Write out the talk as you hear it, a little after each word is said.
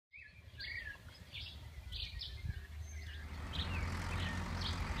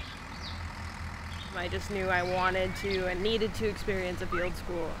I just knew I wanted to and needed to experience a field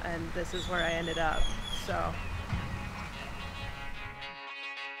school, and this is where I ended up. So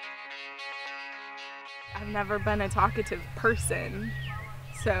I've never been a talkative person,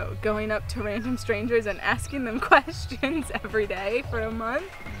 so going up to random strangers and asking them questions every day for a month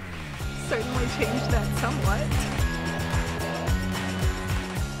certainly changed that somewhat.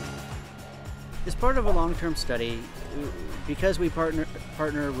 As part of a long-term study, because we partner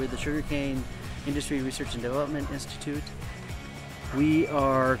with the Sugarcane Industry Research and Development Institute, we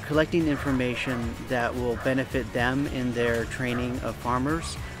are collecting information that will benefit them in their training of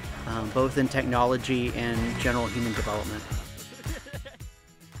farmers, both in technology and general human development.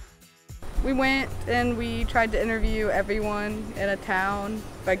 We went and we tried to interview everyone in a town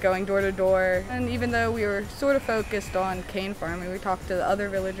by going door to door. And even though we were sort of focused on cane farming, we talked to the other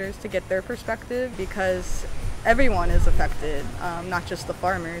villagers to get their perspective, because everyone is affected, not just the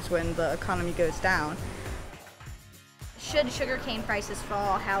farmers, when the economy goes down. Should sugarcane prices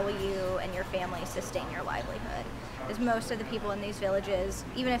fall, how will you and your family sustain your livelihood? Because most of the people in these villages,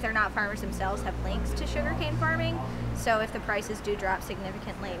 even if they're not farmers themselves, have links to sugarcane farming. So if the prices do drop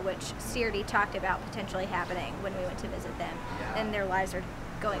significantly, which CRD talked about potentially happening when we went to visit them, then their lives are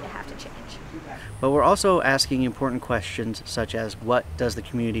going to have to change. But we're also asking important questions such as, what does the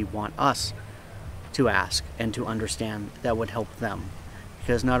community want us to ask and to understand that would help them?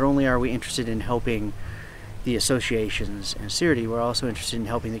 Because not only are we interested in helping the associations and CRD, we're also interested in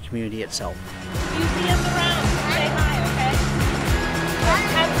helping the community itself. you see us around, say hi, okay?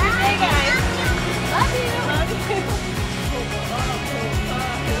 Have a good day, guys. Love you.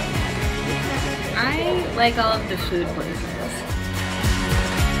 I like all of the food places.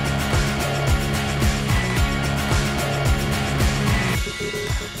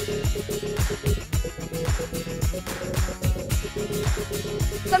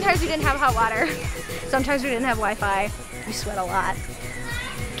 Sometimes we didn't have hot water. Sometimes we didn't have Wi-Fi. We sweat a lot.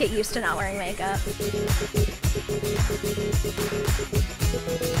 Get used to not wearing makeup.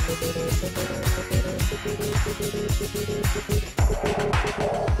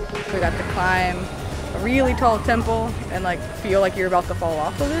 We got to climb a really tall temple and feel like you're about to fall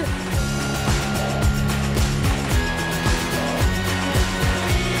off of it.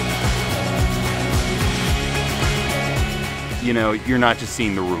 You know, you're not just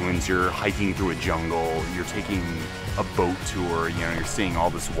seeing the ruins, you're hiking through a jungle, you're taking a boat tour, you know, you're seeing all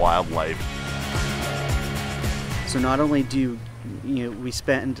this wildlife. So not only do we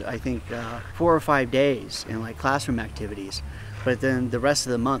spend, I think, 4 or 5 days in classroom activities, but then the rest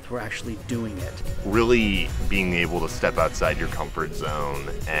of the month we're actually doing it. Really being able to step outside your comfort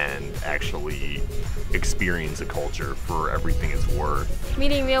zone and actually experience a culture for everything it's worth.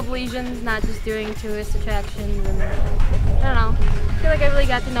 Meeting real Belizeans, not just doing tourist attractions, and I don't know. I feel like I really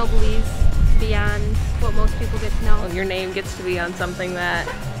got to know Belize beyond what most people get to know. Your name gets to be on something that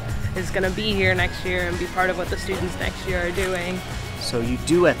is going to be here next year and be part of what the students next year are doing. So you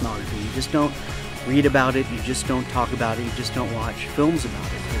do ethnography, you just don't read about it, you just don't talk about it, you just don't watch films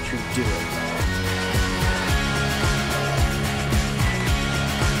about it, but you do it.